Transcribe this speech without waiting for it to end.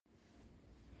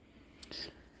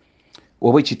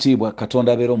obwekitiibwa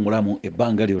Katonda abeera omulamu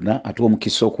ebbanga lyonna atuwa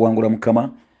omukisa okuwangula Mukama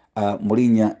mu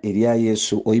linnya erya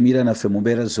Yesu. Oyimirira naffe mu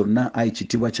mbeera zonna, ayi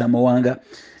kitiibwa ky'amawanga.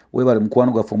 Weebale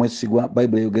mukwano gwaffe omwesigwa.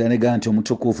 Bayibuli eyogera nega nti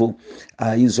omutukuvu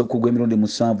ayinza okugwa emirundi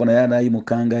 7 naye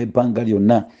anaayimukanga ebbanga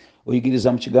lyonna.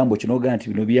 Oyigiriza mu kigambo kino ogaa nti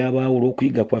bino byabaawo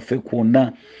olw'okuyiga kwaffe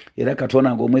kwonna, era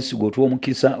Katonda ng'omwesigwa otuwa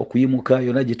omukisa okuyimuka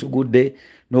yonna gye tugudde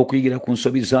n'okuyigira ku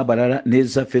nsobi z'abalala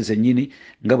n'ezaffe zennyini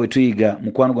nga bwe tuyiga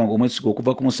mukwano gwange omwesigwa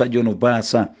okuva ku musajja ono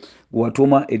Baasa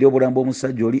watuuma eri obulamu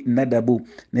bw'omusajja oli Nadabu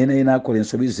naye n'akola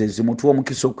ensobi ze zimutuwa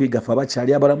omukisa okuyiga ffe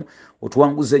abakyali abalamu.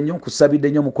 Otuwanguze nnyo, nkusabidde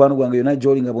nnyo mukwano gwange yonna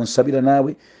gy'oli nga bw'onsabira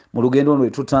naawe mu lugendo luno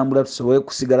lwe tutambula tusobole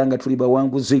kusigala nga tuli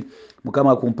bawanguzi.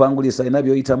 Mukama akumpangulisa alina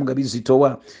by'oyitamu nga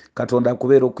bizitowa. Katonda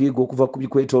akubeera okuyiga okuva ku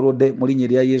bikwetoolodde mu linnya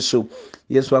erya Yesu.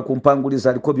 Yesu akumpanguliza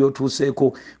aliko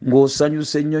by'otuuseeko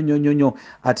ng'osanyuse nnyo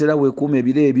ate era weekuuma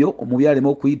ebiro ebyo omubi aleme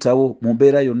okuyitawo mu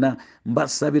mbeera yonna.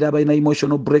 Mbasabira abalina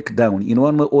emotional breakdown in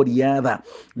one way or the other,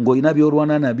 ng'olina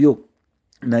by'olwana nabyo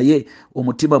naye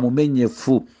omutima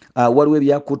mumenyefu. Waliwo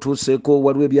ebyakutuuseeko,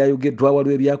 waliwo ebyayogeddwa,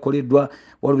 waliwo ebyakoleddwa,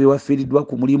 waliwo byewafiiriddwa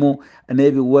ku mulimu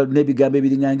n'ebigambo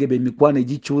ebiringanga ebyo emikwano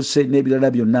egikyuse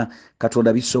n'ebirala byonna.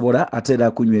 Katonda bisobola ate era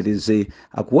akunywereze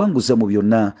akuwanguze mu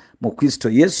byonna mu Kristo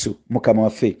Yesu Mukama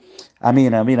waffe.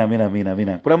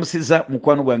 Amiina. Kulamusiza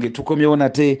mukwano gwange, tukomyewo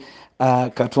nate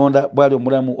Katonda bwali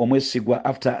omulamu omwesigwa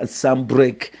after some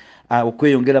break,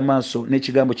 okweyongera maaso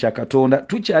n'ekigambo kya Katonda.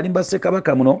 Tukyali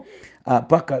mbassekabaka muno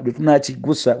paka lwe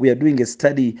tunakigusa. We are doing a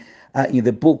study in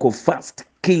the book of First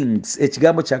Kings.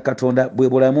 Ekigambo kya Katonda bwe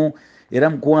bulamu era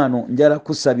mukwano njala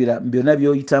kusabira byonna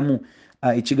by'oyitamu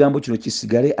ekigambo kino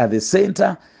kisigale at the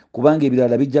center, kubanga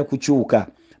ebirala bijja kukyuka.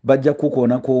 Bajja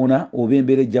kukoona oba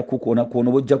embeera ejja kukoona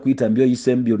oba ojja kuyita mu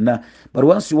by'oyisemu byonna, but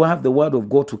once you have the word of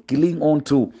God to cling on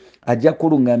to, ajja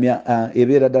kulungamya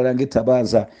ebeera ddala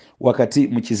ng'ettabaaza wakati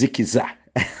mu kizikiza.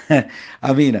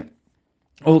 Amiina.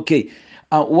 Okay.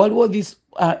 Waliwo this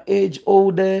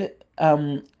age-old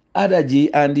adage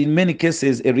and in many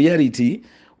cases a reality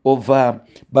of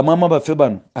bamama baffe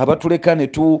bano abatuleka ne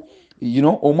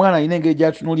omwana alina engeri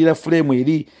gy'atunuulira fulemu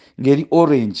eri ngeri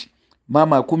orange,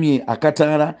 maama akumye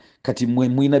akataala kati mwe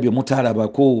mwina bye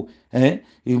mutaalabako,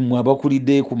 mwe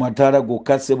abakulidde ku mataala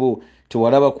gokka ssebo,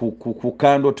 tewalaba ku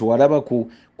kando, tewalaba ku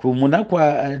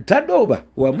munakwa tadooba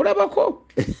wamulabako.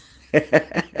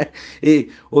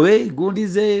 Oba gundi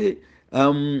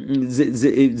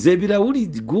zebirawuli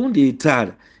gundi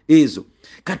etaala ezo.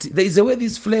 Kati there is a way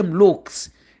this flame looks.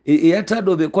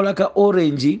 Eyatadooba ekolaka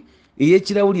orange,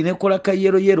 ey'ekirawuli nekolaka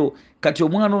yero. Kati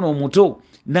omwana ono omuto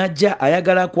najja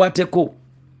ayagala akwateko,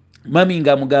 mami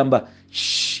ng'amugamba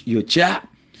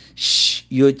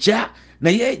yokya,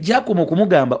 naye gyakoma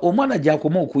okumugamba, omwana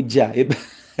gyakoma okujja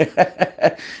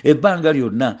ebbanga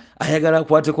lyonna ayagala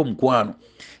akwateko mukwano.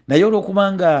 Naye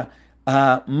olw'okubanga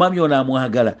mami ono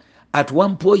amwagala, at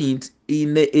one point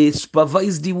in a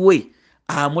supervised way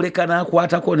amuleka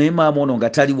n'akwatako, naye maama ono nga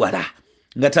tali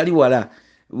wala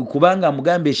kubanga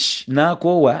amugambe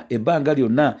n'akoowa ebbanga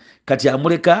lyonna. Kati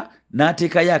amuleka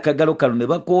n'ateekayo akagalo kano ne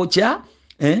bakookya.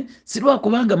 Si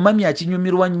lwakubanga mami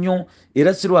akinyumirwa nnyo,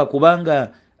 era si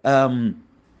lwakubanga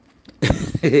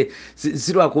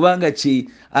si lwakubanga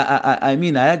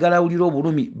ayagala awulira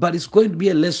obulumi, but it's going to be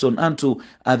a lesson unto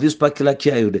this particular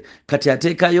child. Kati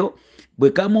ateekayo, bwe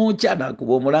kamwokya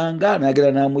n'akuba omulanga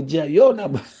n'agera n'amugya yona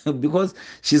because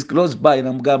she's close by,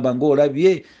 n'amugamba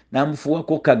ng'olabye,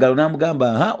 n'amufuwako kagalo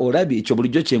n'amugamba olabye, ekyo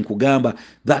bulijjo kye nkugamba,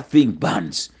 that thing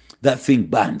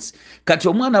burns. Kati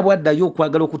omwana bwaddayo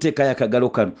okwagala okuteekayo akagalo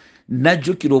kano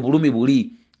n'ajjukira obulumi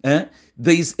buli.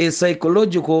 There is a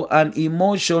psychological and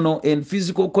emotional and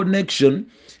physical connection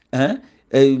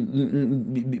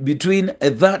between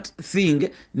that thing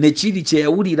nekiri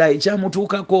kyeyawulira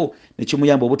ekyamutuukako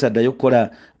nekimuyamba obutaddayo kukola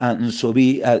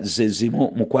nsobi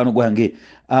zezimu. Mukwano gwange,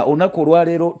 olunaku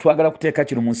olwaleero twagala kuteeka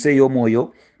kino mu nsi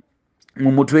ey'omwoyo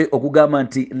mu mutwe okugamba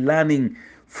nti learning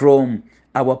from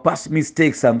our past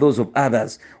mistakes and those of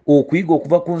others, okuyiga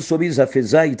okuva ku nsobi zaffe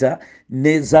zayita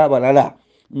n'ez'abalala,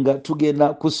 nga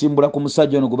tugenda kusimbula ku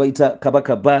musajja ono gwe bayita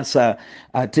Kabaka Baasa.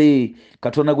 Ate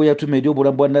Katonda gwe yatuma eri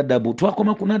obulamu bwa Nadabu,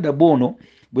 twakoma ku Nadabu ono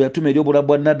bwe yatuma eri obulamu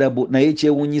bwa Nadabu, naye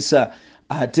ekyewuunyisa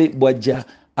ate bwajja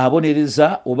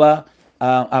abonereza oba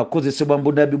akozesebwa mu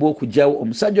bunnabbi bw'okugyawo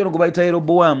omusajja ono gwe bayita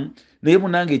Yeroboamu, naye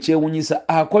munange ekyewuunyisa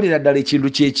akolera ddala ekintu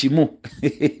kyekimu.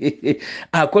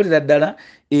 Akolera ddala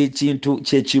ekintu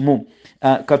kyekimu.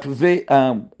 Katuve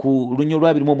ku lunnyo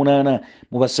lwa 28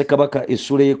 mu Bassekabaka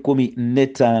essula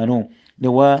y'e15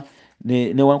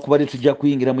 newankubadde tujja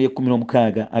kuyingira mu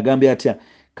y'e16. Agambye atya?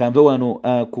 Kanve wano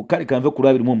kanve ku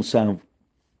lwa 27.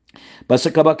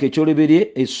 Bassekabaka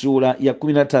ekyoluberye essula ya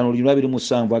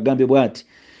 15:27 agambye bw'ati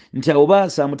nti awo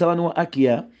Baasa mutabani wa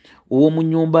Akiya ow'omu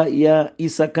nnyumba ya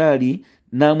Isakaali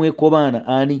n'amwekobaana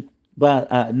ani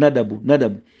Nadabu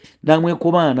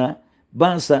n'amwekobaana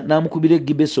Baasa n'amukubira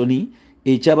Gibesoni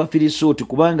eky'Abafirisuuti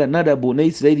kubanga Nadabu ne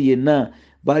Isirayiri yenna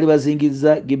baali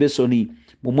bazingizza Gibesoni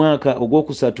mu mwaka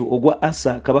ogwokusatu ogwa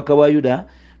Asa kabaka wa Yuda.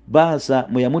 Baasa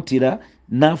mwe yamuttira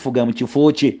n'afuga mu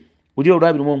kifo kye. Uliro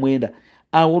 29.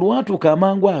 Awo olwatuuka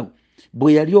amangu ago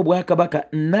bwe yali obwakabaka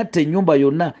natta ennyumba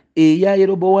yonna eya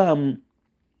Yerobowaamu,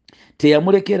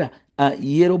 teyamulekera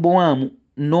Yerobowaamu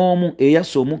n'omu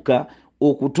eyassa omukka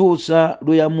okutuusa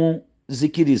lwe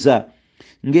yamuzikiriza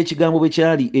ng'ekigambo bwe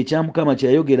kyali ekya Mukama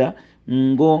kyeyayogera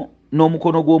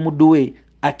n'omukono gw'omuddu we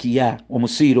Akiya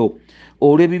Omusiiro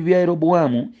olw'ebibi bya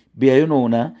Yerobowaamu bye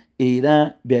yayonoona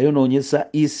era bye yayonoonyesa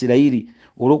Isirayiri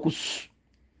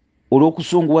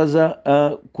olw'okusunguwaza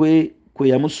kwe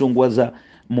yamusunguwaza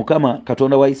Mukama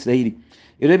Katonda wa Isirayiri.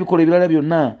 Era ebikola ebirala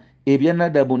byonna ebya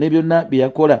Nadabu ne byonna bye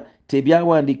yakola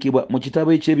tebyawandiikibwa mu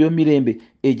kitabo eky'ebyomirembe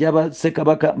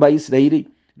egy'abassekabaka ba Isirayiri?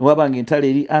 Newabanga entalo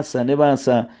eri Asa ne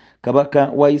Baasa kabaka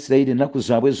wa Isirayiri ennaku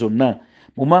zaabwe zonna.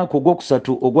 Mu mwaka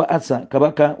ogwokusatu ogwa Asa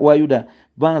kabaka wa Yuda,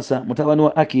 Baasa mutabani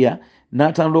wa Akiya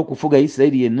n'atandula okufuga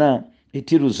Isirayiri yenna e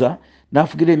Tiruza,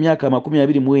 n'afugira emyaka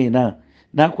 24.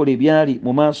 N'akola ebyali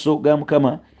mu maaso ga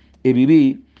Mukama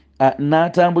ebibi,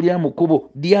 n'atambulira mu kkubo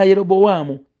lya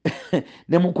Yerobowaamu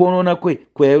ne mu kwonoona kwe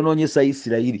yayonoonyesa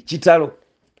Isirayiri. Kitalo.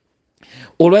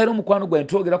 Olwaleero mukwano gwange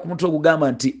twogera ku mutwe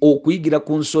ogugamba nti okuyigira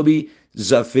ku nsobi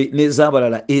zaffe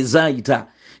n'ez'abalala ezaayita.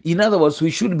 In other words, we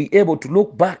should be able to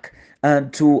look back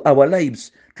to our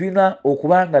lives. Tulina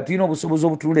okubanga tulina obusobozi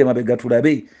obutunula emabega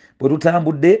tulabe bwe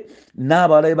tutambudde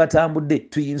n'abalala bye batambudde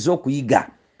tuyinza okuyiga.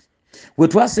 We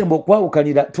twasemba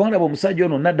okwawukanira twalaba omusajja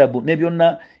ono Nadabu ne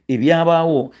byonna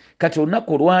ebyabaawo. Kati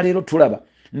olunaku olwaleero tulaba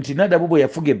nti Nadabu bwe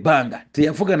yafuga ebbanga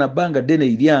teyafuga na bbanga ddene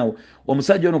eryawo.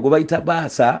 Omusajja ono gwe bayita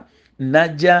Baasa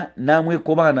najja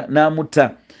n'amwekobaana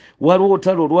n'amutta. Waliwo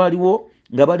olutalo olwaliwo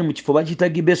nga bali mu kifo bakiyita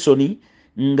Gibesoni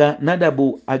nga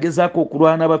Nadabu agezaako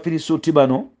okulwana n'Abafirisuuti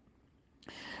bano.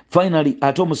 Finally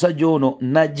ate omusajja ono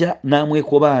najja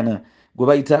n'amwekobaana gwe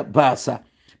bayita Baasa.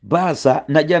 Baasa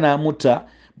najja n'amutta.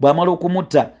 Bw'amala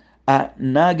okumutta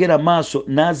n'agera maaso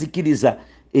n'azikiriza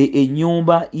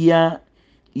ennyumba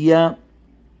ya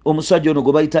omusajja ono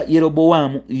gwe bayita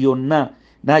Yerobowaamu yonna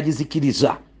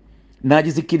n'agizikiriza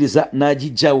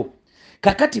n'agiggyawo.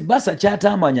 Kakati Baasa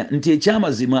kyatamanya nti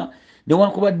ekyamazima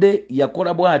newankubadde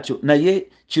yakola bw'atyo naye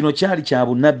kino kyali kya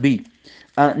bunnabbi.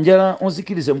 Njala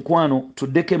onzikirize mukwano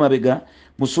tuddeko emabega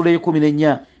mu ssula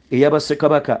 14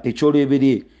 ey'Abassekabaka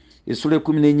ekyoluberye. Essula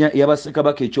 14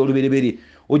 ey'Abassekabaka ekyoluberyeberye.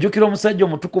 Ojjukira omusajja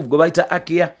omutukuvu gwe bayita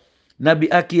Akiya, nabbi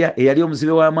Akiya eyali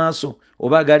omuzibe w'amaaso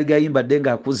oba agaali gayimbadde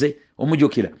ng'akuze,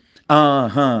 omujjukira?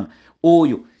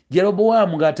 Oyo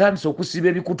Yerobowaamu ng'atandise okusiba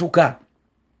ebikutuka.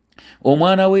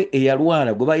 Omwana we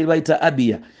eyalwala gwe baali bayita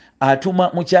Abiya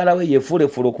atuma mukyala we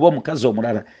yeefuulefuule okuba omukazi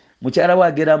omulala. Mukyala we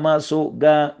agera amaaso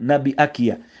ga nabbi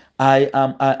Akiya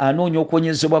anoonya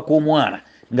okuwonyezebwa kw'omwana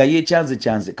nga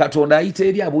yeekyanze. Katonda ayita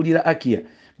eri abuulira Akiya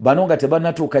bano nga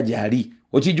tebannatuuka gy'ali.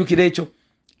 Okijjukira ekyo?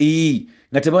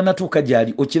 Nga tebannatuuka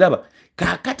gy'ali. Okiraba?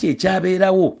 Kaakati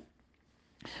ekyabeerawo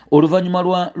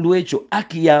oluvannyuma lw'ekyo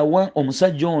Akiya awa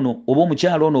omusajja ono oba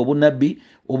omukyala ono obunnabbi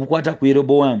obukwata ku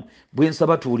Yerobowaamu. Bwe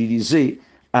nsaba tuwulirize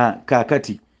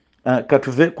kaakati.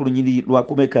 Katuve ku lunyiriri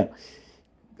lwakumeka.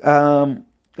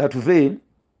 Katuve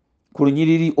ku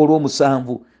lunyiriri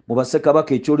olw'omusanvu mu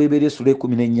Bassekabaka ekyoluberye essula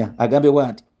 14. Agambye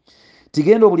bw'ati: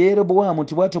 tigenda obuli Yerobowaamu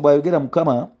nti bw'atyo bw'ayogera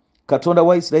Mukama Katonda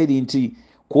wa Isirayiri nti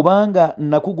kubanga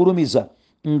nakugulumiza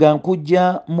nga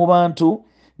nkujja mu bantu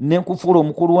ne nkufuula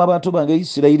omukulu w'abantu bange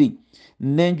Isirayiri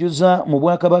ne njuza mu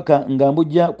bwakabaka nga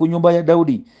mbujja ku nnyumba ya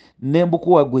Dawudi ne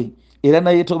mbukuwa ggwe, era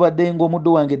naye tobadde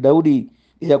ng'omuddu wange Dawudi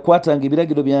eyakwatanga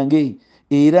ebiragiro byange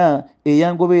era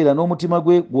eyangoberera n'omutima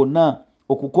gwe gwonna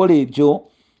okukola ebyo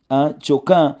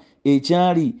kyokka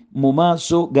ekyali mu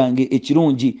maaso gange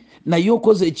ekirungi. Naye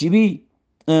okoze ekibi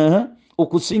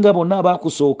okusinga bonna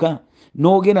abaakusooka,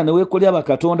 n'ogenda ne weekolera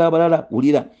bakatonda abalala,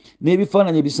 wulira,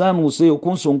 n'ebifaananyi ebisaanuuse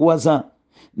okunsunguwaza,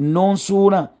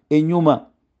 n'onsuula ennyuma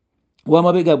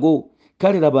w'amabega go.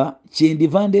 Kale laba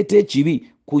kyendiva ndeeta ekibi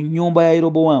ku nnyumba ya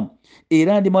Yerobowaamu,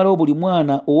 era ndimalawo buli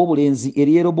mwana ow'obulenzi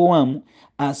eri Yerobowaamu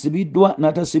asibiddwa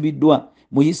n'atasibiddwa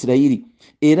mu Isirayiri,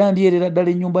 era ndyerera ddala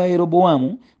ennyumba ya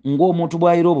Yerobowaamu ng'omuntu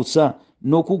bw'ayera obusa,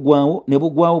 n'okuggwaawo ne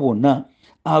bugwawo bwonna.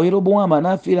 Awo Yerobowaamu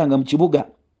anaafiiranga mu kibuga,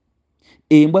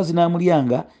 embwa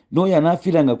zinaamulyanga, n'oyo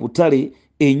anaafiiranga ku ttale,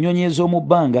 ennyonyi ez'omu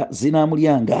bbanga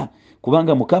zinaamulyanga,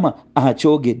 kubanga Mukama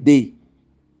akyogedde.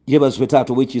 yebazibwe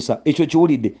taata ow'ekisa ekyo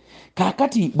kiwulidde.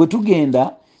 Kaakati bwe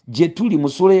tugenda gye tuli mu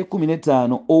ssula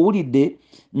ye15 owulidde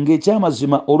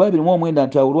ng'ekyamazima olwa29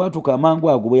 nti awo olwatuuka amangu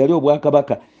ago bwe yali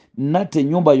obwakabaka natta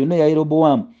ennyumba yonna eya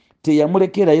Yerobowaamu,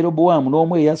 teyamulekera Yerobowaamu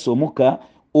n'omu eyassa omukka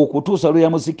okutuusa lwe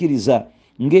yamuzikiriza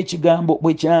ng'ekigambo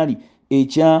bwe kyali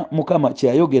ekya Mukama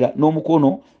kyeyayogera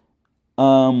n'omukono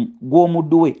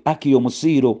gw'omuddu we Akiya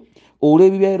Omusiiro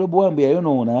olw'ebyo bya Yerobowaamu bye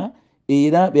yayonoona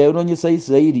era byayonoonyesa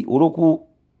Isirayiri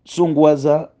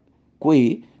olw'okusunguwaza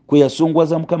kwe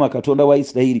yasunguwaza Mukama Katonda wa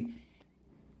Isirayiri.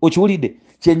 Okiwulidde?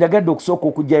 Kyenjagadde okusooka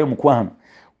okugjayo mukwano,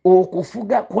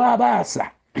 okufuga kwa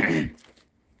Baasa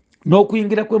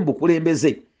n'okuyingira kwe mu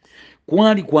bukulembeze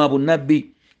kwali kwa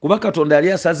bunnabbi, kuba Katonda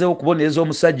yali asazeewo okubonereza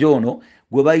omusajja ono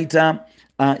gwe bayita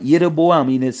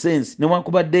Yerobowaamu in a sense,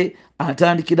 newankubadde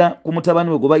atandikira ku mutabani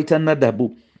we gwe bayita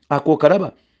Nadabu. Ako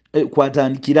kalaba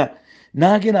kwatandikira,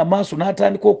 n'agenda maaso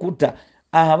n'atandika okutta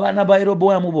abaana ba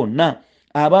Yerobowaamu bonna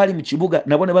abaali mu kibuga,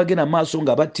 nabo ne bagenda maaso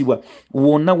nga battibwa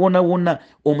wonna.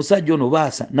 Omusajja ono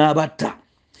Baasa n'abatta.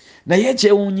 Naye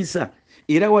ekyewuunyisa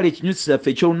era wali ekinyusi kyaffe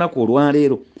eky'olunaku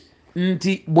olwaleero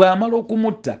nti bw'amala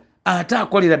okumutta ate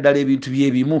akolera ddala ebintu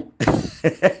byebimu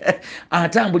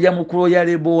atambulira mu kkubo ya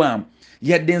Yerobowaamu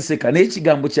yadde nseka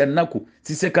n'ekigambo kya nnaku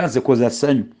siseka nze koza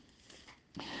ssanyu.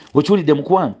 Okiwulidde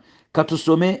mukwano?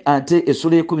 Katusome ate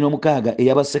essula ye16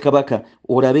 ey'abassekabaka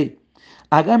olabe.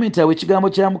 Agambye nti awo ekigambo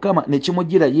kya Mukama ne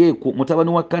kimujjira Yeeku mutabani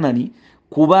wa Kanani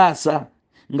ku Baasa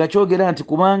nga kyogera nti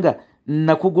kubanga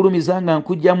nakugulumiza nga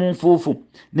nkujja mu nfuufu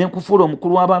ne nkufuula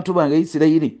omukulu w'abantu bange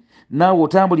Isirayiri, naawe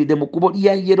otambulidde mu kkubo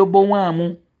lya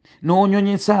Yerobowaamu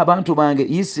n'onyonyesa abantu bange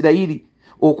Isirayiri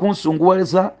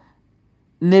okunsunguwaza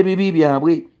n'ebibi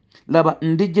byabwe. Laba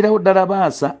ndigirawo ddala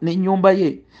Baasa n'ennyumba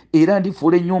ye era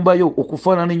ndifuula ennyumba yo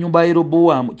okufaanana ennyumba ya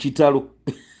Yerobowaamu kitalo.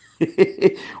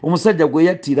 Omusajja gwe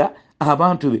yattira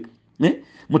abantu be,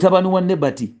 mutabani wa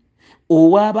Nebati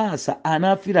owa Baasa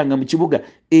anaafiiranga mu kibuga,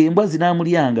 embwa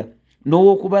zinaamulyanga,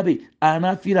 n'ow'okubabe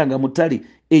anaafiiranga mu ttale,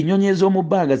 ennyonyi ez'omu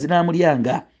bbanga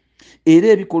zinaamulyanga. Era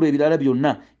ebikolwa ebirala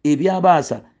byonna ebya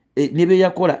Baasa ne bye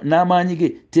yakola n'amaanyi ge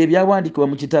tebyawandiikibwa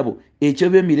mu kitabo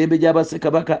eky'ebyemirembe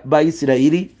gy'abassekabaka ba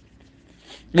Isirayiri?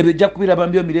 Ebijja kubiraba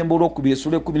mbyo mirembe olwokubiri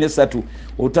essula 13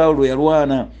 olutalo lwe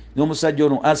yalwana n'omusajja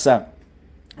ono Asa,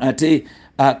 ate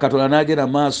Katonda n'agenda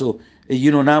maaso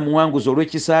n'amuwanguza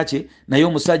olw'ekisa kye. Naye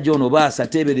omusajja ono Baasa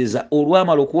teebereza,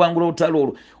 olwamala okuwangula olutalo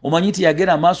olwo omanyi nti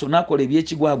yagenda maaso n'akola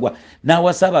ebyekigwagwa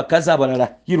n'awasa abakazi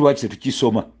abalala. Lwaki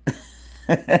tetukisoma?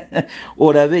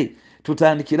 Olabe,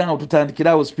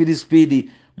 tutandikirawo speedi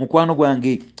mukwano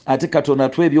gwange. Ate Katonda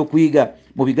atwa ebyokuyiga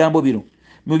mu bigambo bino.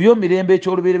 Mu byomirembe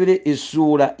ekyolubereberye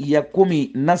essula ya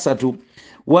 13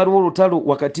 waliwo olutalo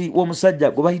wakati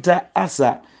w'omusajja gwe bayita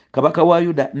Asa kabaka wa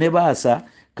Yuda ne Baasa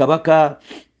kabaka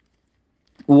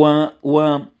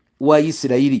wa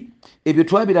Isirayiri. Ebyo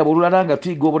twabiraba olulala nga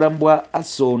tuyiga obulamu bwa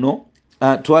Asa ono,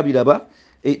 twabiraba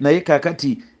naye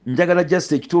kaakati njagala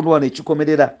just ekitundu wano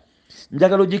ekikomerera.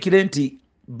 Njagala ojjukire nti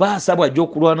Baasa bw'ajja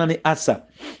okulwana ne Asa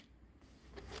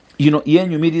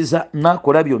yeenyumiriza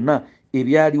n'akola byonna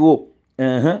ebyaliwo.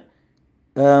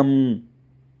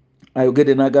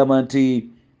 Ayogedde n'agamba nti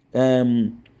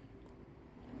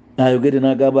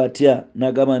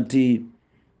n'agamba nti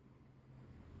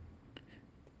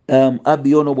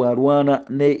Abi ono bw'alwana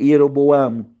ne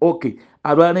Yerobowaamu,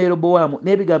 alwana ne Yerobowaamu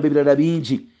n'ebigambo ebirala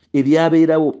bingi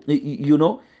ebyabeerawo.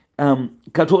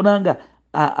 Katonda nga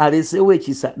aleseewo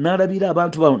ekisa n'alabira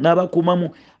abantu bano n'abakuumamu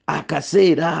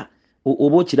akaseera.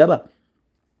 Oba okiraba,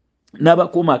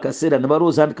 n'abakuuma akaseera ne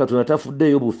balowooza nti Katonda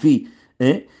tafuddeeyo bufi.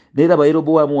 Neeraba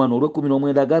Yerobowaamu wano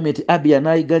olw'19 agambye nti Abiya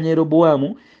n'ayiganya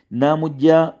Yerobowaamu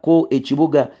n'amuggyako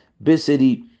ekibuga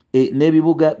Beseri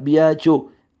n'ebibuga byakyo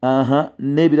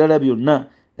n'ebirala byonna.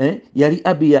 Yali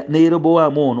Abiya ne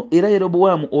Yerobowaamu ono, era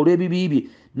Yerobowaamu olw'ebibi bye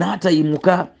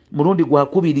n'atayimuka mulundi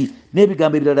gwakubiri,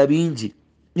 n'ebigambo ebirala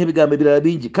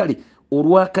bingi. Kale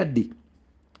olwakadde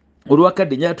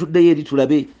nyatuddeyo eri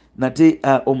tulabe nate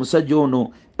omusajja ono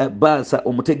Baasa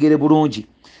omutegere bulungi.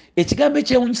 Ekigambo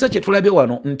ekyewuunyisa kye tulabe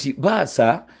wano nti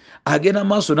Baasa agenda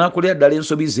maaso n'akolera ddala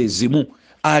ensobi ze ezimu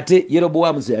ate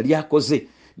Yerobowaamu ze yali akoze.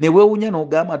 Ne weewuunya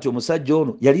n'ogamba nti omusajja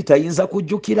ono yali tayinza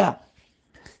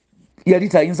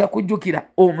kujjukira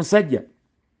omusajja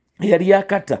yali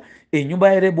yakatta ennyumba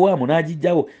ya Yerobowaamu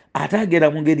n'agiggyawo, ate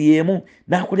agenda mu ngeri y'emu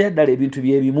n'akolera ddala ebintu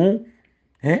byebimu.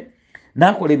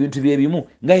 N'akola ebintu byebimu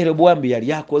nga Yerobowaamu bye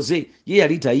yali akoze, ye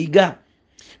yali tayiga.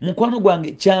 Mukwano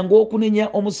gwange kyangu okunenya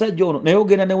omusajja ono, naye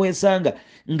ogenda ne weesanga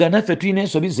nga naffe tulina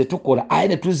ensobi ze tukola aye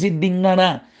ne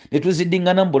tuziddiŋŋana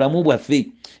mu bulamu bwaffe.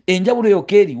 Enjawulo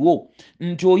yokka eriwo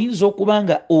nti oyinza okuba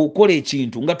nga okola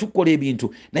ekintu nga tukola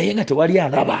ebintu naye nga tewali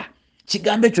alaba.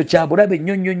 kigambo ekyo kya bulabe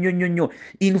nnyo.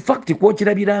 In fact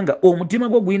kwokirabiranga omutima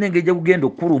gwo guyina engeri gye gugenda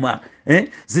okukuluma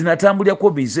zinatambulirako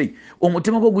bize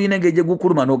omutima gwo guyina engeri gye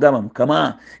gukuluma n'ogamba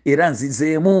Mukama era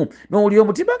nzizeemu n'owulira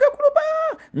omutima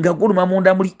nga guluma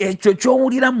munda muli ekyo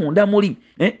ky'owulira munda muli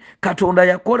Katonda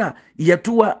yakola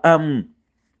yatuwa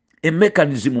a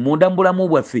mechanism munda mu bulamu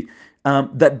bwaffe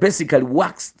that basically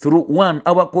works through one,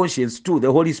 our conscience, two,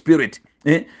 the Holy Spirit.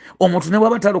 Omuntu ne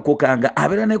bwaba talokokanga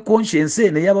abeera ne conscience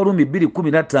eno ey'Abarumi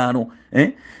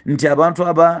 2:15 nti abantu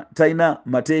abatalina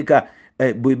mateeka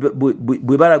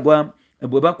bwe balagwa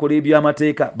bwe bakola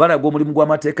ebyamateeka balagwa omulimu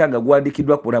gw'amateeka nga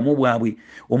gwandikiddwa ku bulamu bwabwe.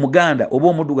 Omuganda oba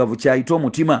omuddugavu kyayita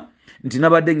omutima nti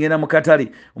nabadde ngenda mu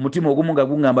katale omutima ogumu nga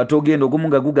gugamba togenda ogumu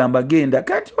nga gugamba genda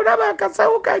kati olaba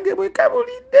akasawo kange bwe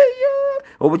kabuliddeyo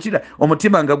obukira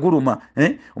omutima nga guluma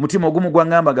omutima ogumu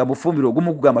gwangamba nga mufumbirwa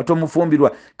ogumu gugamba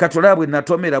tomufumbirwa kati olaba bwe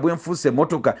natomera bwe nfuuse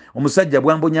emmotoka omusajja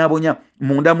bwambonyabonya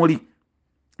munda muli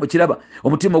okiraba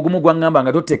omutima ogumu gwangamba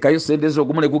nga toteekayo sendezi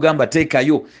ogumu ne gugamba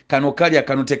teekayo kano kalya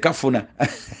kano tekafuna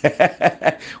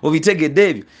obitegedde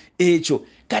ebyo ekyo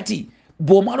kati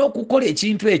bw'omala okukola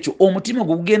ekintu ekyo omutima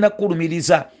gwe gugenda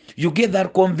kukulumiriza you get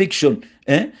that conviction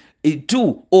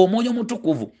two omwoyo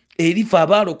omutukuvu erifa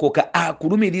abaalokoka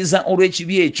akulumiriza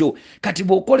olw'ekibi ekyo kati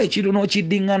bw'okola ekintu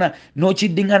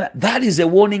n'okiddiŋŋana that is a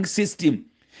warning system.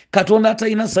 Katonda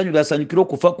atalina ssanyu lyasanyukira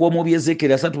okufa kw'omubi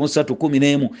Ezekiel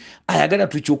 3:11 ayagala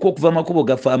tukyuke okuva amakubo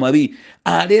gaffe amabi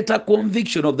aleeta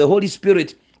conviction of the Holy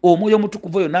Spirit. Omwoyo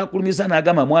omutukuvu oyo n'akulumiza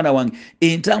n'agamba mwana wange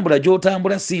entambula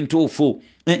gy'otambula si ntuufu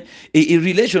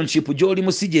relationship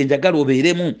gy'olimu si gye njagala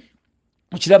obeeremu.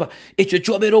 Okiraba ekyo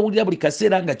ky'obeera owulira buli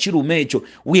kaseera nga kiruma ekyo.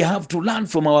 We have to learn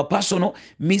from our personal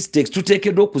mistakes.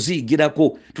 Tuteekeddwa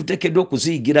okuziyigirako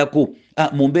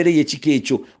mu mbeera y'ekika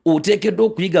ekyo. Oteekeddwa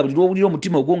okuyiga buli lw'owulira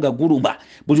omutima ogwo nga guluma,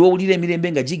 buli lw'owulira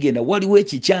emirembe nga gigenda waliwo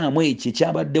ekikyamu ekyo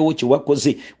ekyabaddewo kye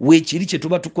wakoze weekiri kye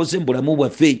tuba tukoze mu bulamu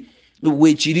bwaffe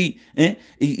weekiri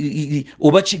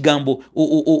oba kigambo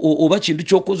oba kintu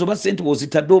kyokoze oba sente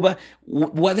wozitadde oba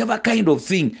whatever kind of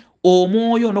thing.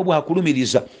 Omwoyo ono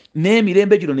bwakulumiriza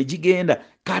n'emirembe gino ne gigenda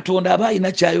Katonda aba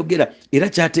alina kyayogera era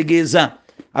kyategeeza.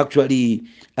 Actually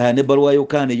n'ebbaluwa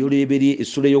Yokaana ey'olubereberye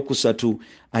essula ey'okusatu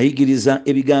ayigiriza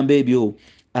ebigambo ebyo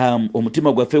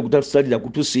omutima gwaffe gutatusalira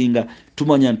kutusinga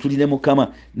tumanya ntulina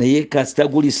Mukama naye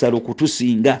kasitagulisa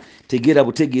okutusinga tegeera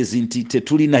butegeezi nti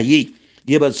tetuli naye.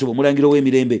 Yeebazibwa omulangiro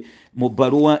w'emirembe mu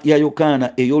bbaluwa ya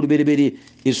Yokaana ey'olubereberye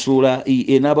essula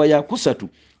enaaba ya kusatu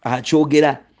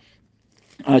akyogera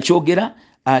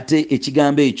ate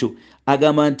ekigambo ekyo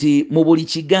agamba nti mu buli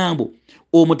kigambo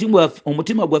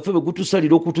omutima gwaffe bwe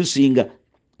gutusalira okutusinga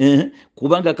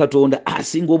kubanga Katonda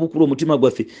asinga obukulu omutima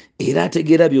gwaffe era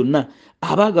ategeera byonna.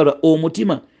 Abaagalwa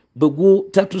omutima bwe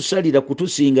gutatusalira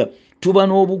kutusinga tuba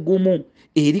n'obugumu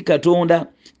eri Katonda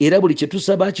era buli kye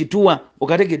tusaba akituwa.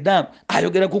 Okategedde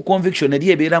ayogera ku conviction eri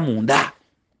ebeera munda.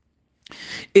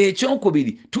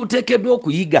 Ekyokubiri tuteekeddwa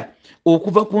okuyiga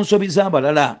okuva ku nsobi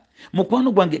z'abalala.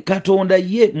 Mukwano gwange Katonda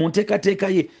ye mu nteekateeka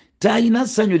ye talina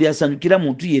ssanyu lyasanyukira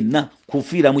muntu yenna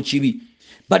kufiira mu kibi.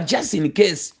 But just in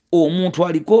case omuntu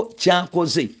aliko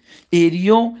kyakoze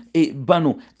eriyo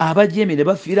bano abajeeme ne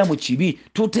bafiira mu kibi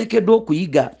tuteekeddwa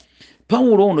okuyiga.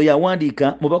 Pawulo ono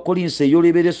yawandiika mu Bakolinso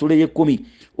ey'olubereberye essula y'e10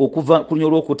 okuva ku lunya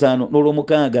olw'okutaano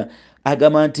n'olw'omukaaga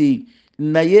agamba nti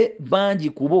naye bangi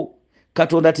kubo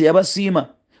Katonda teyabasiima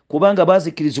kubanga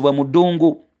baazikirizibwa mu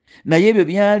ddungu naye ebyo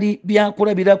byali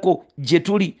byakulabirako gye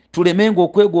tuli tulemenga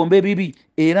okwegomba ebibi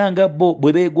era nga bo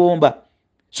bwe beegomba.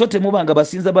 So temubanga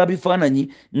basinza ba bifaananyi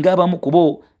ng'abamu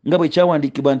kubo nga bwe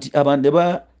kyawandiikibwa nti abantu ne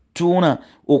batuuna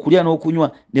okulya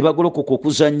n'okunywa ne bagolokoka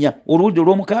okuzannya. Oluludde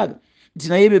olw'omukaaga nti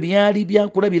naye ebyo byali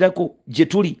byakulabirako gye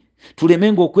tuli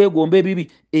tulemenga okwegomba ebibi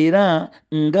era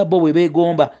nga bo bwe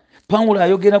beegomba. Pawulo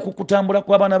ayogera ku kutambula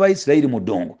kw'abaana ba Isirayiri mu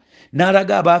ddongo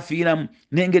n'alaga abaafiiramu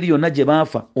n'engeri yonna gye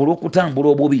baafa olw'okutambula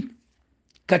obubi.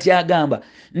 Kati agamba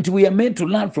nti we are meant to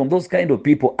learn from those kind of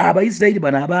people. Abaisirayiri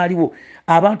bano abaaliwo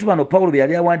abantu bano Pawulo bye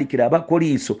yali awandiikira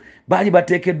Abakolinso baali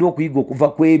bateekeddwa okuyiga okuva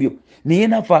ku ebyo. Naye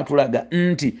naffe atulaga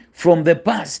nti from the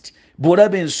past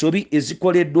bw'olaba ensobi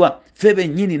ezikoleddwa ffe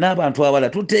bennyini n'abantu abalala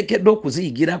tuteekeddwa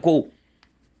okuziyigirako.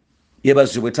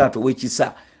 Yeebazibwe Taata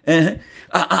ow'ekisa.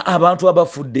 Abantu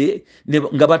abafudde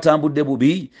nga batambudde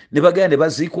bubi ne bagenda ne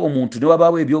baziika omuntu ne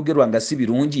wabaawo ebyogerwa nga si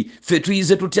birungi ffe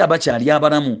tuyize tutya abakyali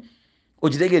abalamu.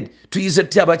 Okitegedde tuyize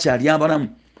tutya abakyali abalamu.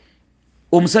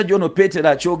 Omusajja ono Peetero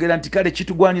akyogera nti kale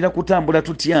kitugwanira kutambula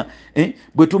tutya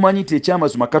bwe tumanyi nti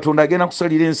ekyamazima Katonda agenda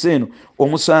kusalira ensi eno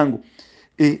omusango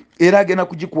era agenda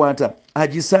kugikwata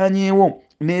agisaanyeewo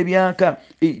n'ebyaka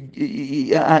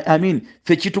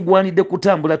ffe kitugwanidde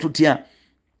kutambula tutya.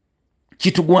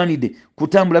 kitugwanidde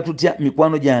kutambula tutya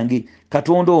mikwano gyange?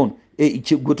 Katonda ono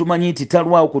gwe tumanyi nti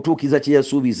talwawo kutuukiza kye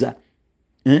yasuubiza.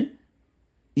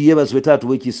 Yeebazibwe taata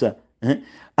w'ekisa.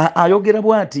 Ayogera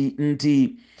bw'ati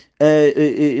nti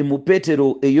mu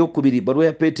Petero eyokubiri, baluwa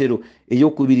ya Petero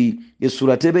eyokubiri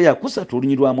essula tebe ya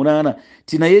 3:8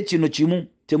 ti naye kino kimu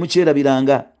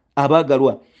temukyerabiranga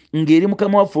abaagalwa, ng'eri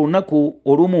Mukama waffe olunaku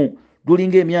olumu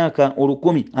lulinga emyaka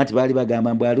 1000. Anti baali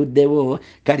bagamba mbw aluddewo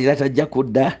kale era tajja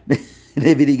kudda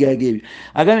n'ebirigaaga ebyo.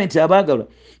 Agambye nti abaagalwa,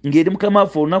 ng'eri Mukama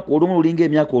waffe olunaku olumu lulinga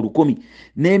emyaka 1000,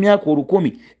 n'emyaka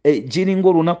 1000 giringa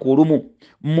olunaku olumu.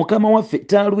 Mukama waffe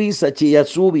talwisa kye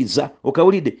yasuubiza,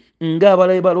 okawulidde,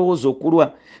 ng'abalabe balowooza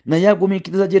okulwa, naye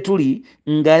agumiikiriza gye tuli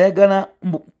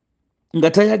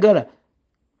nga tayagala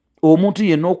omuntu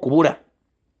yenna okubula,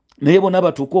 naye bonna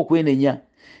batuuke okwenenya.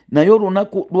 Naye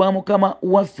olunaku lwa Mukama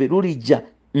waffe lulijja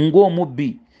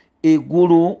ng'omubbi,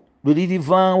 eggulu lwe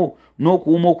lirivaawo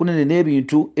n'okuwuuma okunene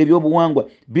n'ebintu eby'obuwangwa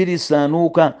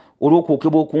birisaanuuka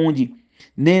olw'okwokebwa okungi,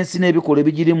 n'ensi n'ebikola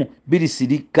ebigirimu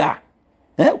birisirika.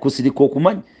 Kusirika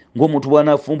okumanyi ng'omuntu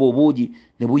bw'anaafumba obuugi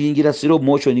ne buyingira slow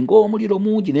motion ng'omuliro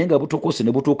mungi naye nga butokose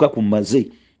ne butuuka ku maze.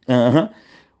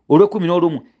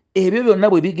 Olw'11 ebyo byonna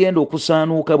bwe bigenda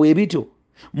okusaanuuka bwe bityo,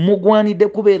 mugwanidde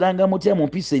kubeeranga mutya mu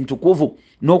mpisa entukuvu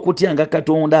n'okutyanga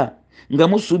Katonda, nga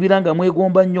musuubira nga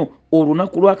mwegomba nnyo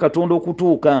olunaku lwa Katonda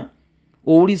okutuuka,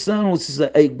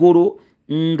 olisaanuusiza eggulu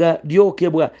nga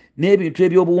lyokebwa n'ebintu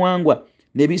eby'obuwangwa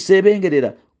ne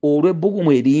biseebengerera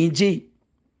olw'ebbugumu eringi.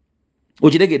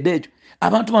 Okitegedde ekyo?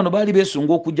 Abantu bano baali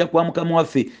beesunga okujja kwa Mukama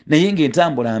waffe naye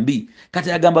ng'entambula mbi.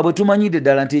 Kati agamba bwe tumanyidde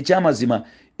ddala nti ekyamazima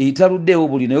etaluddeewo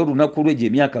buli naye olunaku lwe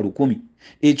gy'emyaka 1000.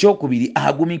 Ekyokubiri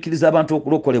agumiikiriza abantu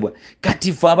okulokolebwa.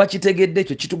 Kati ffe abakitegedde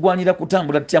ekyo kitugwanira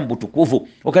kutambula tutya mu butukuvu.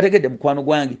 Okategedde mukwano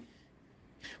gwange?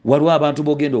 Waliwo abantu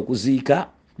b'ogenda okuziika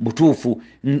butuufu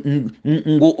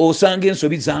ng'osanga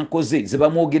ensobi zankoze ze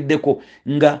bamwogeddeko,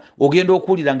 nga ogenda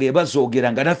okuwulira nga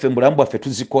ebazoogera nga naffe mu bulamu bwaffe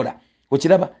tuzikola.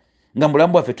 Okiraba? Nga mu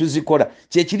bulamu bwaffe tuzikola.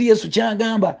 Kyekiri Yesu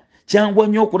kyagamba, kyangwa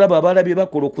nnyo okulaba abaala bye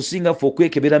bakola okusinga ffe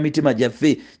okwekebera mitima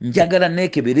gyaffe. Njagala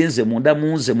neekebere nze munda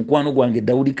mu nze mukwano gwange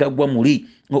Dawudi kagwa muli.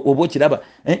 Oba okiraba?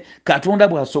 Katonda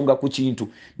bw'asonga ku kintu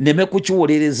nneme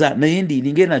kukiwolereza naye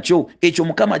ndiiringe nakyo. Ekyo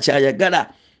Mukama kyayagala.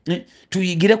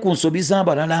 Tuyigire ku nsobi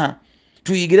z'abalala.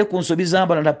 Tuyigire ku nsobi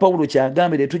z'abalala. Pawulo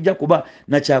kyagambire tujja kuba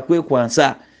na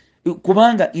kyakwekwansa.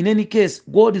 Kubanga in any case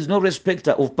God is no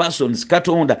respecter of persons.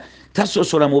 Katonda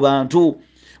tasosola mu bantu.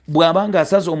 Bw'abanga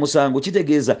asaza omusango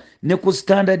kitegeeza ne ku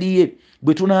standard ye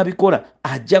bwe tunaabikola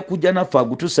ajja kujja naffe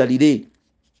agutusalire.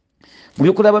 Mu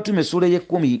byokola abatume essula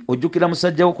y'e10 ojjukira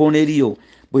musajja wo Koruneriyo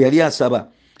bwe yali asaba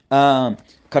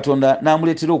Katonda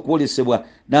n'amuleetera okwolesebwa,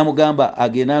 n'amugamba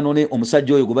agenda anone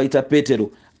omusajja oyo gwe bayita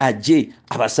Peetero ajje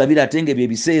abasabire, ate nga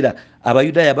ebiseera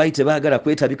Abayudaaya baali tebaagala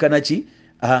kwetabika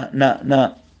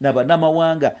na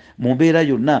bannamawanga mu mbeera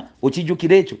yonna.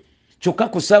 Okijjukira ekyo? Kyokka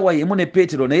ku ssaawa y'emu ne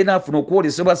Peetero naye n'afuna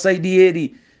okwolesebwa sayidi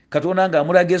eri. Katonda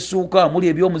ng'amulaga essuuka muli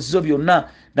eby'omuzizo byonna,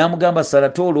 n'amugamba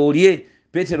salatoolo olye.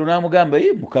 Peetero n'amugamba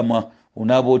Mukama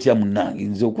onaaba otya munnange,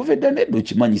 nze okuva edda nedda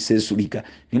okimanyi seesulika,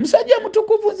 ni musajja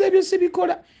mutukuvu, nze ebyo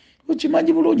sibikola,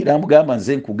 okimanyi bulungi. N'amugamba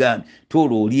nze nkugambye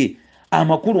toolo olye.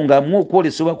 Amakulu ng'amuwa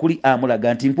okwolesebwa kuli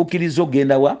amulaga nti nkukkiriza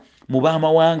ogenda wa mu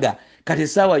baamawanga. Kati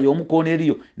essaawa y'omu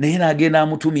Koruneriyo naye n'agenda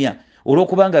amutumya,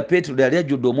 olw'okubanga Peetero yali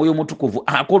ajjudde omwoyo omutukuvu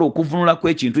akola okuvunulako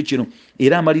ekintu kino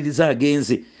era amaliriza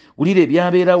agenze. Wulira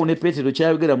ebyabeerawo ne Peetero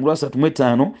kyayogera mu Lwasa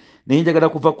 3:5, naye njagala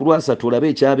kuva ku Lwasa olabe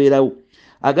ekyabeerawo.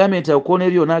 Agambye nti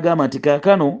Koruneriyo n'agamba nti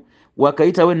kaakano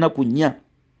wakayitawo ennaku 4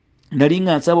 nali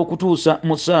nga nsaba okutuusa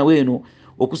mu ssaawa eno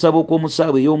okusaba okw'omu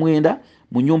ssaawa ey'omwenda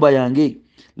mu nnyumba yange.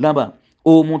 Laba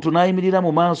omuntu n'ayimirira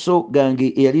mu maaso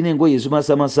gange eyalina engoye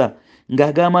ezimasamasa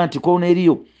ng'agamba nti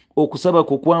Koruneriyo, okusaba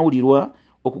kwo kwawulirwa,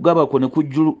 okugaba kwo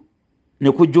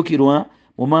ne kujjukirwa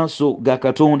mu maaso ga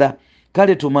Katonda.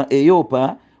 Kale tuma e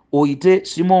Yopa oyite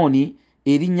Simooni,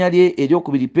 erinnya lye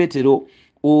eryokubiri Peetero,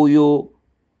 oyo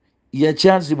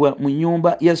yakyazibwa mu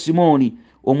nnyumba ya Simooni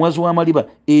omuwazi w'amaliba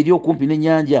eri okumpi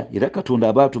n'ennyanja, era Katonda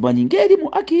aba atumanyi ng'eri mu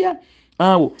Akiya.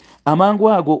 Awo amangu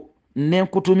ago ne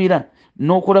nkutumira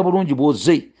n'okola bulungi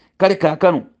bw'ozze. Kale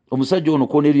kaakano omusajja ono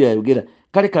Koruneriyo yayogera,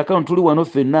 kale kaakano tuli wano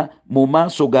ffenna mu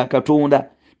maaso ga Katonda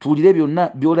tuwulire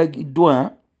byonna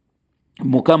by'olagiddwa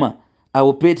Mukama.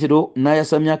 Awo Peetero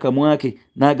n'ayasamya akamwa ke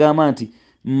n'agamba nti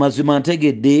mazima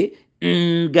ntegedde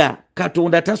nga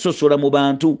Katonda tasosola mu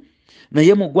bantu,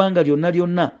 naye mu ggwanga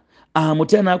lyonna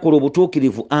amutya n'akola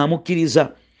obutuukirivu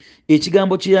amukkiriza.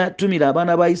 Ekigambo kye yatumira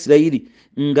abaana ba Isirayiri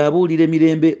ng'abuulira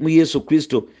emirembe mu Yesu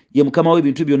Kristo ye Mukama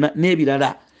w'ebintu byonna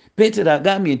n'ebirala Peetero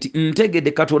agambye nti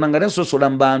ntegedde Katonda nga tasosola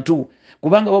mu bantu,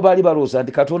 kubanga bo baali balowooza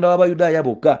nti Katonda w'Abayudaaya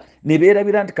bokka, ne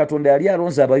beerabira nti Katonda yali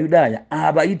alonze Abayudaaya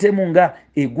abayitemu nga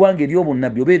eggwanga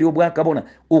ery'obunnabbi oba ery'obwakabona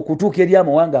okutuuka eri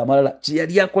amawanga amalala. Kye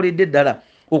yali akoledde ddala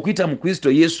okuyita mu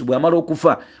Kristo Yesu bw'amala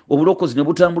okufa, obulokozi ne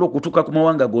butambula okutuuka ku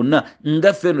mawanga gonna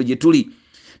nga ffe eno gye tuli.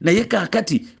 Naye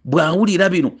kaakati bw'awulira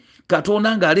bino,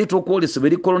 Katonda ng'aleeta okwolesebwa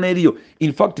eri Koloneriyo,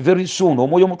 in fact very soon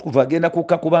omwoyo omutukuvu agenda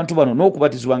kukka ku bantu bano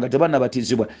n'okubatizibwa nga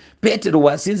tebannabatizibwa. Peetero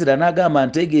bw'asinzira n'agamba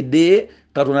ntegedde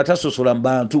Katonda tasosola mu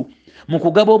bantu, mu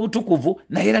kugaba obutukuvu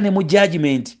naye era ne mu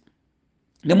judgment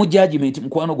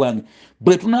mukwano gwange,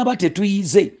 bwe tunaaba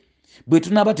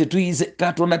tetuyize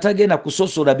Katonda tagenda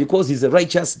kusosola because he is a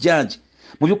righteous judge.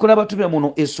 Mu Byokulaba Abatume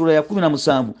muno essula ya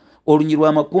 17 olunyi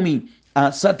lwa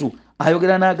 30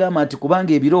 ayogera n'agamba nti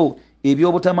kubanga ebiro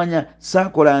ebyobutamanya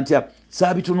saakola ntya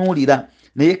saabitunuulira,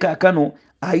 naye kaakano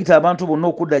ayita abantu bonna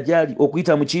okudda gyali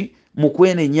okuyita mu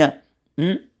kwenenya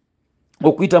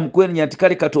okuyita mu kwenenya nti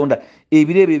kale Katonda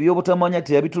ebiro ebyo ebyobutamanya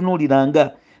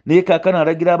teyabitunuuliranga, naye kaakano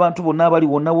alagira abantu bonna abali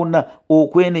wonna wonna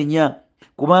okwenenya,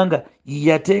 kubanga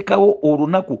yateekawo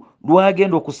olunaku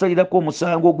lwagenda okusalirako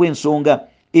omusango gw'ensonga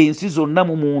ensi zonna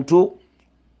mu muntu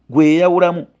gwe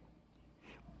yeyawulamu,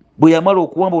 bwe yamala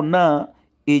okuwa bonna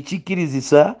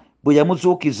ekikkirizisa bwe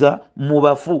yamuzuukiza mu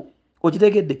bafu.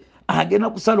 Okitegedde, agenda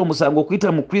kusala omusango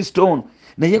okuyita mu Kristo ono,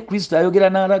 naye Kristo ayogera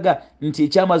n'alaga nti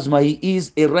ekyamazima he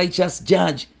is a righteous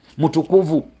judge,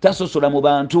 mutukuvu, tasosola mu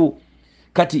bantu.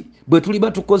 Kati bwe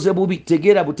tuliba tukoze bubi,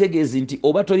 tegeera butegeezi nti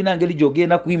oba tolina ngeri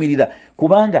gy'ogenda kuyimirira,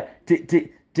 kubanga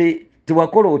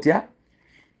tewakola otya,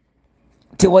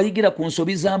 tewayigira ku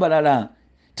nsobi z'abalala,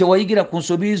 tewayigira ku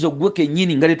nsobi zo gwe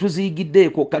kennyini nga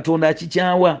tetuziyigiddeeko. Katonda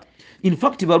akikyawa. In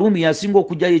fact Baluumi yasinga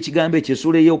okugyayo ekigambo ekyo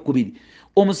essula ey'okubiri.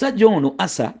 Omusajja ono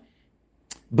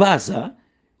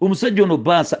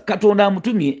Baasa Katonda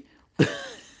amutumye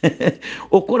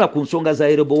okukola ku nsonga za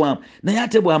Yerobowaamu, naye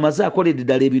ate bw'amaze akoledde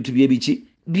ddala ebintu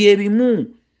byebimu,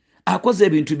 akoze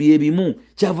ebintu byebimu,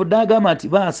 kyavudde agamba nti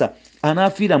Baasa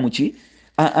anaafiira muki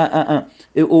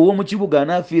ow'omu kibuga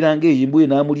anaafiiranga eyimbwe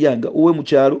n'amulyanga, owe mu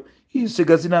kyalo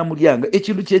ensega zinaamulyanga.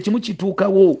 Ekintu kyekimu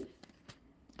kituukawo.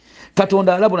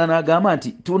 Katonda alabula n'agamba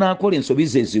nti tunaakola ensobi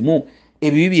ze ezimu,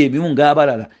 ebibi byebimu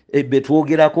ng'abalala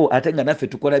betwogerako, ate nga naffe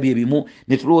tukola byebimu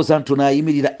ne tulowooza nti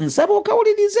tunaayimirira. Nsaba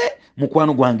okawulirize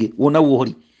mukwano gwange wonna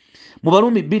wooli. Mu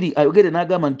Baluumi 2 ayogere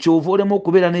n'agamba nti kyova olema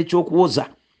okubeera n'ekyokuwoza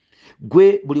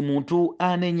gwe buli muntu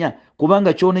anenya,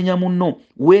 kubanga kyonenya munno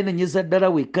weenenyeza ddala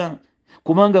wekka,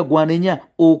 kubanga gwanenya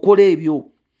okola ebyo.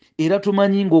 Era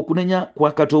tumanyi ng'okunenya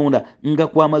kwa Katonda nga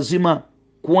kwa mazima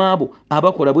kwabo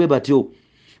abakola bwe batyo.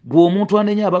 Gwe omuntu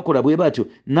anenya abakola bwe batyo,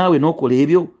 naawe n'okola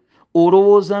ebyo,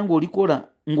 olowooza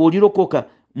ng'olirokoka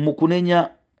mu kunenya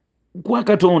kwa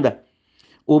Katonda,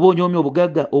 oba onyoomya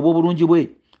obugagga oba obulungi bwe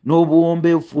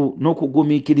n'obuwombeefu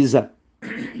n'okugumiikiriza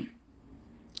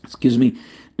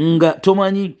nga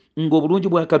tomanyi ng'obulungi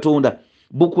bwa Katonda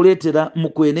bukuleetera mu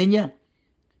kwenenya?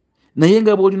 Naye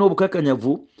nga bw'olina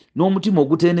obukakanyavu n'omutima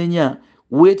oguteenenya,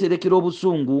 weeterekera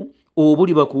obusungu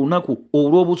obuliba ku lunaku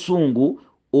olw'obusungu,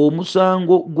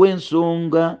 omusango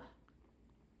gw'ensonga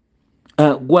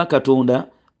gwa Katonda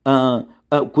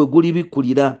kwe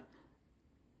gulibikkulira.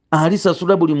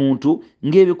 Alisasula buli muntu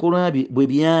ng'ebikolwa bye bwe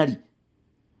byali.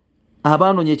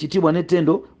 Abaanoonya ekitiibwa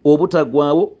n'ettendo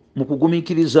obutaggwaawo mu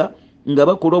kugumiikiriza nga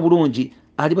bakola obulungi,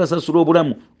 alibasasula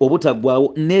obulamu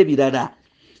obutaggwaawo n'ebirala.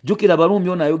 Jjukira Baluumi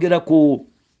ono ayogera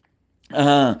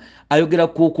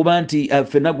ku kuba nti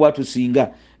ffenna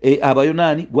gwatusinga,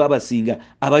 Abayonaani gwabasinga,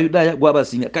 Abayudaaya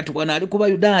gwabasinga. Kati wano ali ku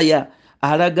Bayudaaya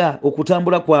alaga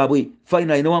okutambula kwabwe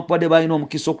finally newankubadde balina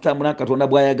omukisa okutambula Katonda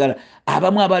bw'ayagala.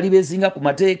 Abamu abali beezinga ku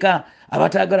mateeka,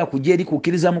 abataagala kujja eri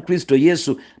kukkiriza mu Kristo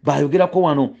Yesu bayogerako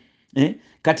wano.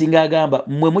 Kati ng'agamba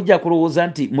mmwe mujja kulowooza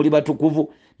nti muli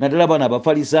batukuvu, naddala bano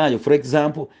Abafalisaayo for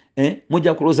example,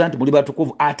 mujja kulowooza nti muli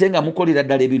batukuvu ate nga mukolera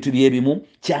ddala ebintu byebimu.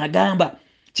 Kyagamba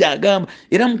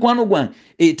era mukwano gwange,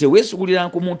 teweesugulira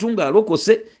ku muntu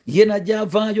ng'alokose ye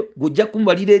najavaayo, gujja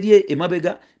kumbalira eri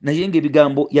emabega, naye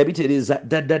ng'ebigambo yabitereeza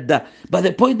dda. But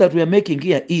the point that we are making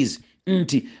here is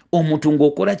nti omuntu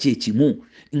ng'okola kye kimu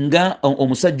nga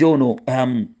omusajja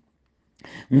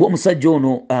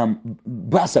ono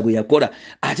Baasa bwe yakola,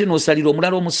 ate n'osalira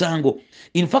omulala omusango.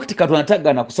 In fact Katonda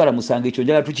tagaana kusala musango, ekyo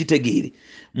njala tukitegeere.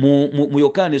 Mu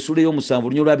Yokaana essula ey'omusanvu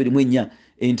lunya olwa 24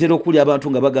 entera okuli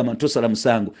abantu nga bagamba tosala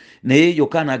musango, naye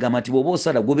Yokaana agamba nti bw'oba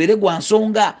osala gubeere gwa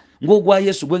nsonga ng'ogwa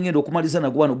Yesu gwe ngenda okumaliza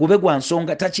nagwo wano, gube gwa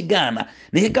nsonga, takigaana.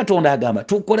 Naye Katonda agamba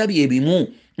tukola byebimu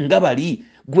nga bali.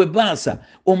 Gwe Baasa,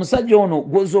 omusajja ono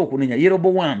gw'ozze okunenya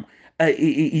Yerobowaamu,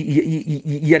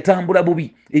 yatambula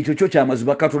bubi ekyo kyo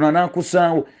kyamazima Katonda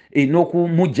n'akusaawo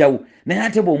n'okumugjawo naye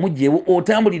ate bw'omugjewo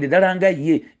otambulire ddala nga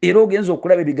ye era ogenza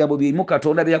okulaba ebigambo byerimu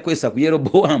Katonda byakwesa ku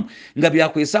Yeroboamu nga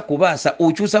byakwesa kubaasa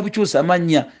okyusa bukyusa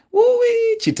mannya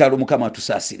kitalo Mukama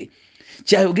atusaasire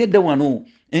kyayogedde wano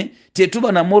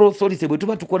tetuba na moral authority bwe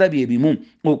tuba tukola byebimu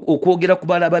okwogera ku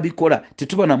bala babikola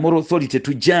tetuba na moral authority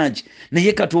tujudge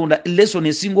naye Katonda lesson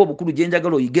esinga obukulu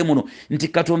gyenjagala oyige muno nti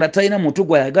Katonda talina muntu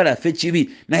gwayagala affe kibi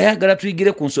naye ayagala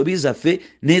tuyigire ku nsobi zaffe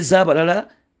n'ez'abalala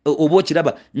oba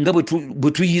okiraba nga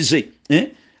bwe tuyize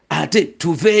ate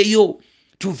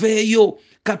tuveeyo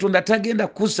Katonda tagenda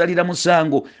kusalira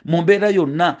musango mu mbeera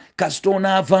yonna kasita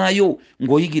onaavaayo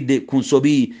ng'oyigidde ku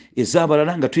nsobi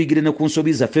ez'abalala nga tuyigire ne ku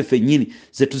nsobi zaffe ffennyini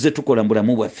ze tuze tukola mu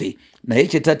bulamu bwaffe naye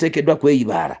kyetateekeddwa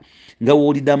kweyibaala nga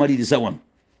woolidde amaliriza wano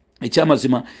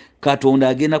ekyamazima Katonda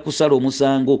agenda kusala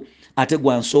omusango ate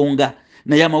gwa nsonga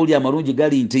naye amawulire amalungi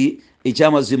gali nti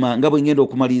ekyamazima nga bwe ngenda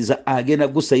okumaliriza agenda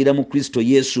gusayira mu Kristo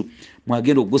Yesu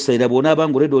mwagenda okugusayira bw'onaaba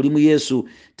ng'oledde oli mu Yesu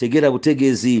tegeera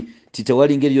butegeezi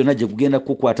titewali ngeri yonna gye kugenda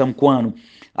kukwata mukwano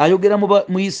ayogera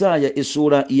mu Isaaya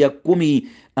essuula ya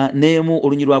 11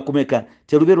 olunyi lwa kumeka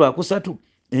terube lwa kusatu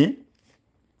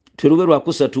terube lwa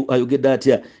kusatu ayogedde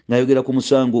atya ng'ayogera ku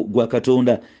musango gwa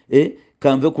Katonda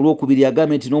kanve ku lwokubiri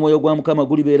agambye nti n'omwoyo gwa Mukama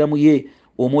gulibeera mu ye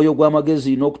omwoyo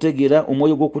gw'amagezi n'okutegeera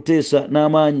omwoyo gw'okuteesa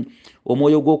n'amaanyi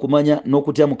omwoyo gw'okumanya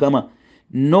n'okutya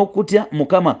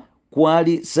Mukama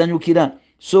kwali sanyukira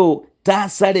so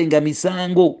taasalenga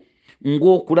misango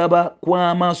ng'okulaba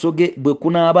kw'amaaso ge bwe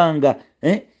kunaabanga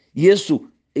Yesu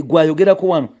gwayogerako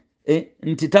wano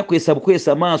nti takwesa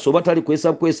bukwesa maaso oba tali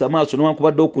kwesa bukwesa maaso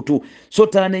newankubadde okutu so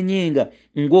taanenyenga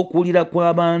ng'okuwulira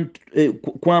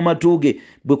kw'amatu ge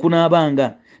bwe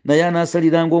kunaabanga naye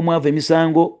anaasaliranga omwavu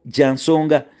emisango gya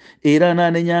nsonga era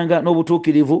anaanenyanga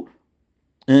n'obutuukirivu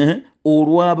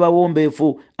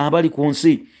olw'abawombeefu abali ku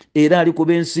nsi era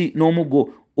alikuba ensi n'omuggo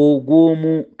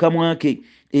ogw'omu kamwa ke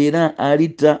era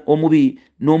alitta omubi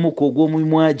n'omukka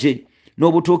ogw'omumimwa gye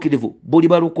n'obutuukirivu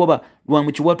buliba lukoba lwa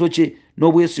mu kiwato kye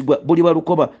n'obwesigwa buliba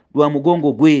lukoba lwa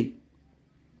mugongo gwe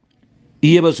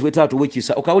yeebazibwe taata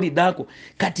ow'ekisa okawuliddeako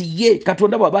kati ye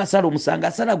Katonda bw'aba asala omusango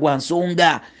asala gwa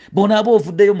nsonga bonaaba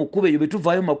ovuddeyo mu kkubo eyo bwe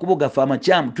tuvaayo mu makubo gaffe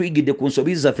amakyamu tuyigidde ku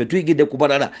nsobi zaffe tuyigidde ku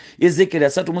balala Ezekiel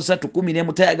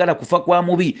 3:3 tayagala kufa kwa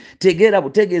mubi tegeera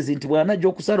butegeezi nti bw'anajja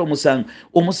okusala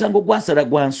omusango gwasala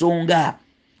gwa nsonga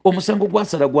omusango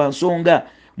gwasala gwa nsonga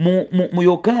mu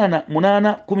Yokaana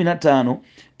 8:15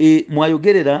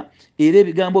 mwayogerera era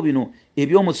ebigambo bino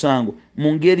eby'omusango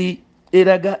mu ngeri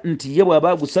eraga nti ye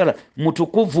bw'aba agusala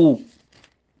mutukuvu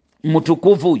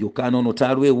Yokaana ono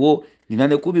taalwewo nina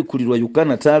ne kubikulirwa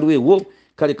Yokaana taalwewo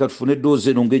kale katufune eddoozi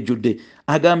eno ng'ejjudde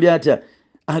agambye atya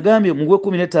agambye mu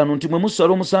 15 nti mwe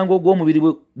musala omusango ogw'omubiri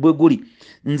bwe guli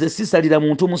nze sisalira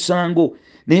muntu musango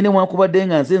naye newankubadde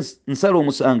nga nze nsala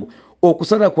omusango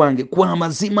okusala kwange kwa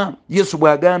mazima Yesu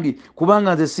bw'agambye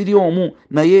kubanga nze siri omu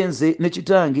naye nze ne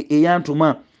Kitange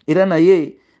eyantuma era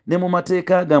naye ne mu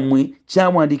mateeka gammwe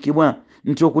kyawandiikibwa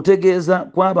nti okutegeeza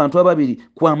kw'abantu ababiri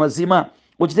kwa mazima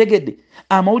okitegedde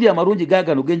amawulire amalungi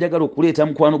gaagano genjagala okuleeta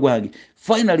mukwano gwange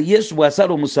finally Yesu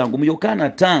bw'asala omusango mu Yokaana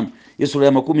 5 Yesu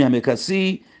ya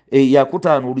 10 ya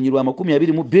 5 olunyi lwa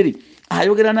 22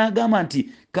 ayogera n'agamba nti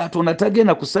Katonda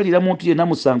tagenda kusalira muntu yenna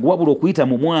musango wabula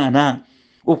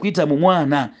okuyita mu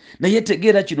mwana naye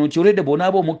tegeera kino nti olwedde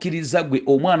bonaaba omukkiriza gwe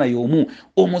omwana y'omu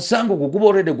omusango guguba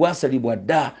olwedde gwasalibwa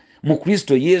dda mu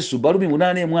Kristo Yesu Balumi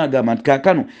 8 agamba nti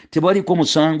kaakano tebwaliko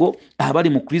musango abali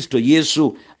mu Kristo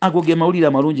Yesu ago ge mawulire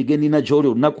amalungi ge nnina gy'oli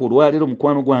olunaku olwaleero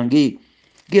mukwano gwange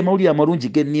ge mawulire amalungi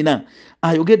ge nnina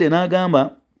ayogedde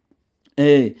n'agamba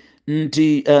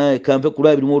nti kanve ku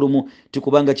 21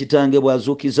 tikubanga Kitange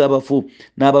bw'azuukiza abafu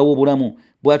n'abawa obulamu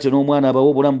bw'atyo n'omwana abawa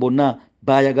obulamu bonna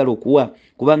baayagala okuwa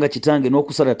kubanga Kitange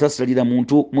n'okusala tasalira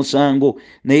muntu musango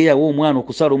naye yawa omwana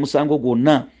okusala omusango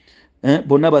gwonna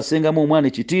bonna basengamu omwana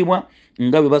ekitiibwa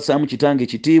nga bwe basaamu Kitange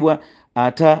ekitiibwa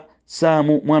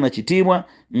atasaamu mwana kitiibwa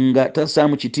nga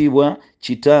tasaamu kitiibwa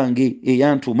Kitange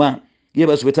eyantuma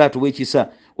yeebazibwe taata ow'ekisa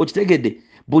okitegedde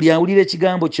buli awulira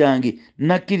ekigambo kyange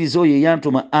nakkiriza oyo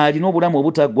eyantuma alina obulamu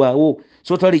obutaggwaawo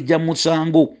so talijja mu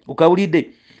musango okawulidde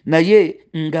naye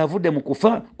ng'avudde mu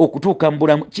kufa okutuuka mu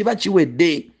bulamu kiba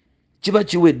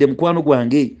kiwedde mukwano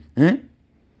gwange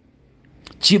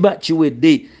kiba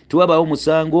kiwedde tewabaawo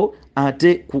musango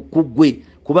ate kuggwe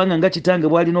kubanga nga Kitange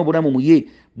bw'alina obulamu mu ye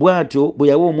bw'atyo bwe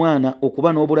yawa omwana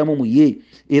okuba n'obulamu mu ye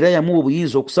era yamuwa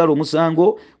obuyinza okusala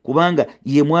omusango kubanga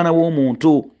ye mwana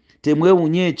w'omuntu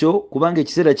temwewunya ekyo kubanga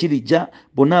ekiseera kirijja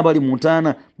bonna abali mu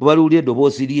ntaana bwe baliwulira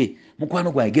eddoboozi lye.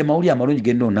 Mukwano gwange ge mawulire amalungi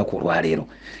genda olunaku olwaleero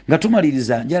nga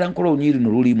tumaliriza njala nkola olunyiri luno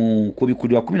luli mu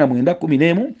kubikulirwa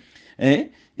 19:11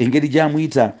 engeri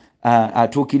gyamuyita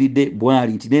atuukiridde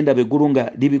bwali nti nendaba eggulu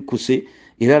nga libikkuse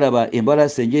era laba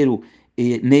embalasi enjeru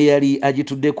neyali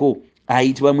agituddeko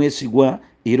ayitibwa mwesigwa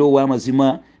era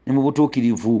ow'amazima ne mu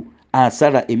butuukirivu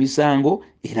asala emisango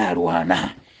era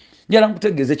alwana. Njala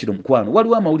nkutegeeza kino mukwano,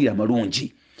 waliwo amawulire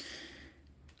amalungi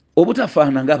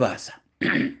obutafaana nga baasa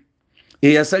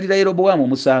eyasalira Yerobowaamu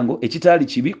omusango ekitaali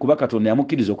kibi kuba Katonda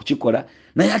yamukkiriza okukikola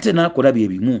naye ate n'akola bye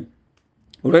bimu.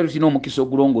 Olwaleero tulina omukisa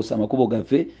ogulongoosa amakubo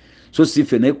gaffe so si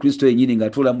ffe naye Kristo yennyini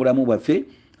ng'atuula mu bulamu bwaffe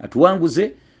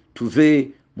atuwanguze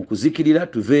tuve mu kuzikirira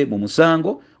tuve mu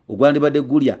musango ogwandibadde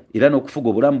gulya era n'okufuga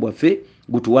obulamu bwaffe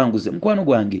gutuwanguze. Mukwano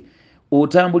gwange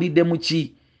otambulidde mu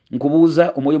ki?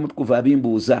 Nkubuuza, Omwoyo Omutukuvu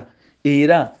abimbuuza,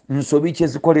 era nsobi ki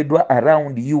ezikoleddwa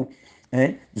around you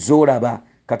z'olaba?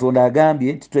 Katonda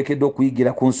agambye nti twekedde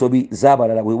okuyigira ku nsobi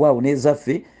z'abalala weewaawo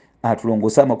n'ezaffe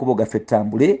atulongoose amakubo gaffe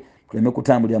tutambule tuleme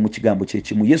kutambulira mu kigambo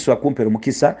kyekimu. Yesu akumpera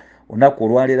omukisa olunaku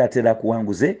olwaleero ate era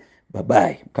akuwanguze.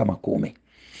 Babayi, Mukama kuume.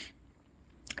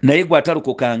 Naye gwe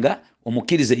atalokokanga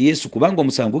omukkirize Yesu kubanga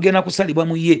omusango gugenda kusalibwa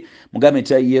mu ye. Mugambe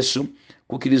nti ayi Yesu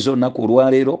kukkiriza olunaku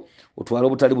olwaleero otwale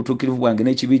obutali butuukirivu bwange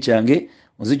n'ekibi kyange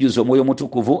onzijuze Omwoyo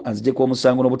Omutukuvu anzigyeko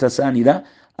omusango n'obutasaanira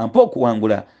ampa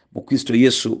okuwangula mu Kristo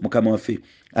Yesu Mukama waffe.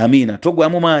 Amiina.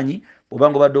 Togwamu maanyi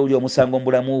bw'obanga obadde owulira omusango mu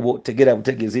bulamu bwo, tegeera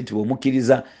butegeezi nti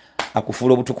bw'omukkiriza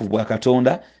akufuula obutukuvu bwa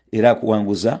Katonda era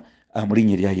akuwanguza mu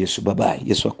linnya erya Yesu. Babayi,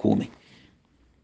 Yesu akuume.